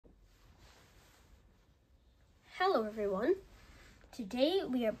Hello everyone, today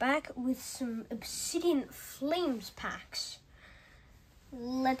we are back with some Obsidian Flames packs.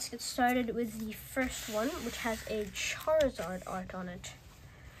 Let's get started with the first one, which has a Charizard art on it.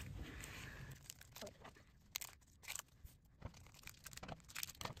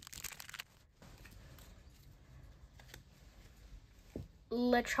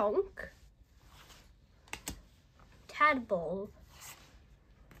 Lechonk, Tadpole,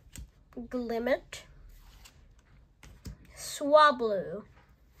 Glimmet, Swablu,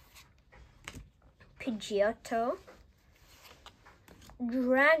 Pidgeotto,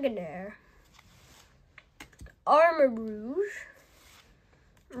 Dragonair, Armarouge,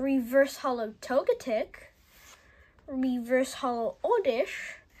 Reverse Hollow Togetic, Reverse Hollow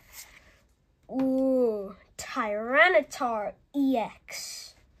Oddish, Tyranitar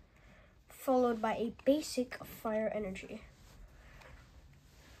EX, followed by a basic Fire Energy.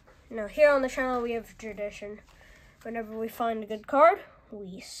 Now here on the channel we have a tradition. Whenever we find a good card,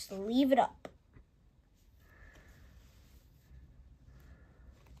 we sleeve it up.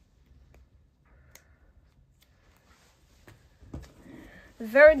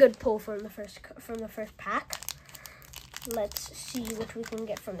 Very good pull from the first pack. Let's see what we can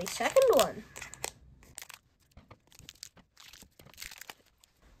get from the second one.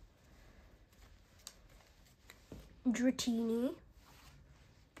 Dratini,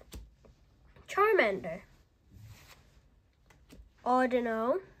 Charmander,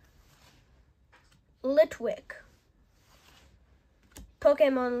 Audino, Litwick,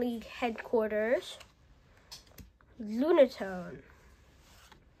 Pokemon League Headquarters, Lunatone,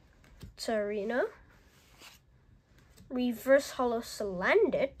 Tsarina, Reverse Hollow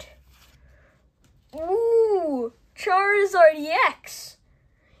Salandit, Charizard EX.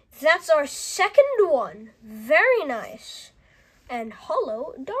 That's our second one. Very nice. And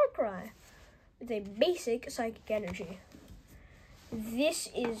Hollow Darkrai with a basic Psychic Energy. This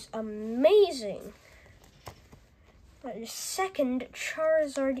is amazing. Our second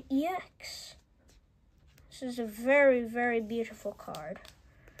Charizard EX. This is a very, very beautiful card.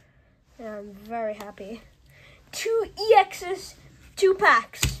 And I'm very happy. 2 EXs, 2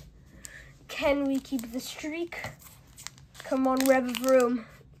 packs. Can we keep the streak? Come on, Rev of Room.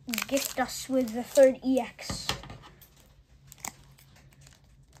 Gift us with the third EX.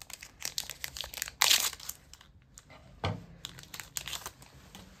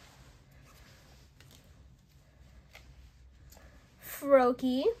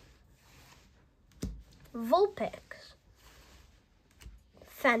 Froakie, Vulpix,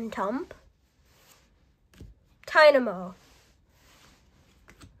 Phantump, Tynamo,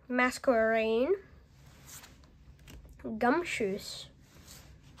 Masquerain, Gumshoos,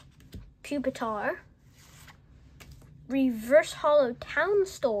 Pupitar, Reverse Hollow Town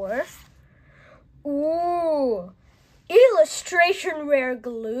Store, Illustration Rare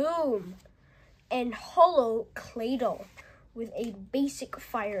Gloom, and Hollow Claydol with a basic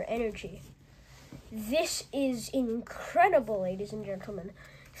Fire Energy. This is incredible, ladies and gentlemen.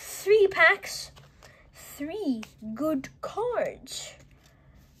 3 packs, 3 good cards.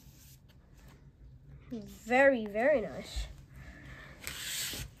 Very, very nice.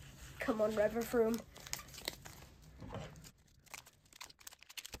 Come on, Red Room.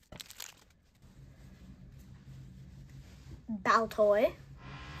 Baltoy,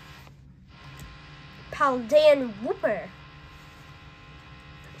 Paldean Wooper,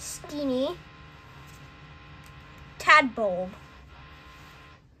 Steenie, Tadbulb,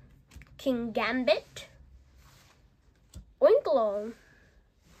 King Gambit, Oinklong,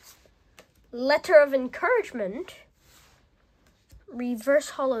 Letter of Encouragement,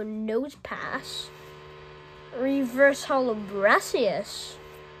 Reverse Hollow Nosepass, Reverse Hollow Brassius,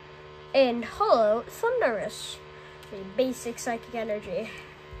 and Hollow Thundurus, a basic Psychic Energy.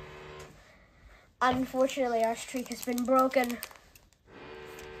 Unfortunately, our streak has been broken.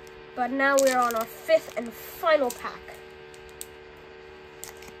 But now we're on our 5th and final pack.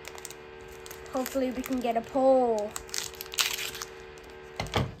 Hopefully we can get a pull.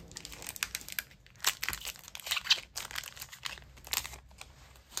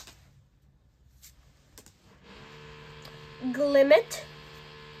 Glimmet,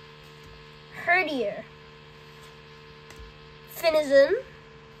 Herdier, Finizen,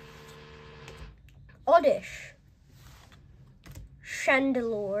 Oddish,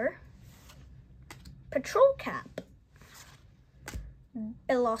 Chandelure, Patrol Cap,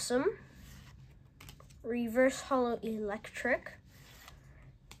 Blossom, Reverse Hollow Electric,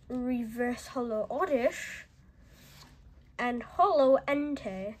 Reverse Hollow Oddish, and Hollow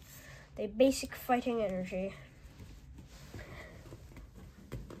Entei, the basic Fighting Energy.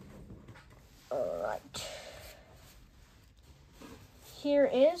 Alright. here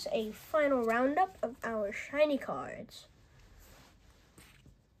is a final roundup of our shiny cards.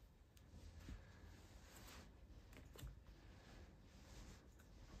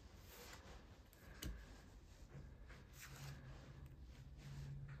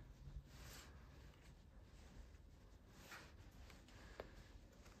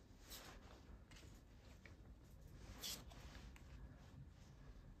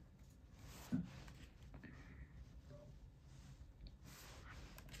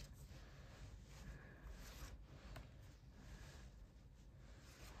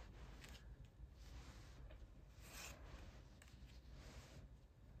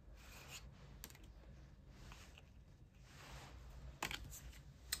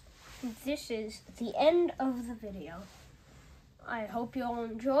 This is the end of the video. I hope you all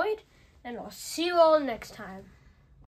enjoyed, and I'll see you all next time.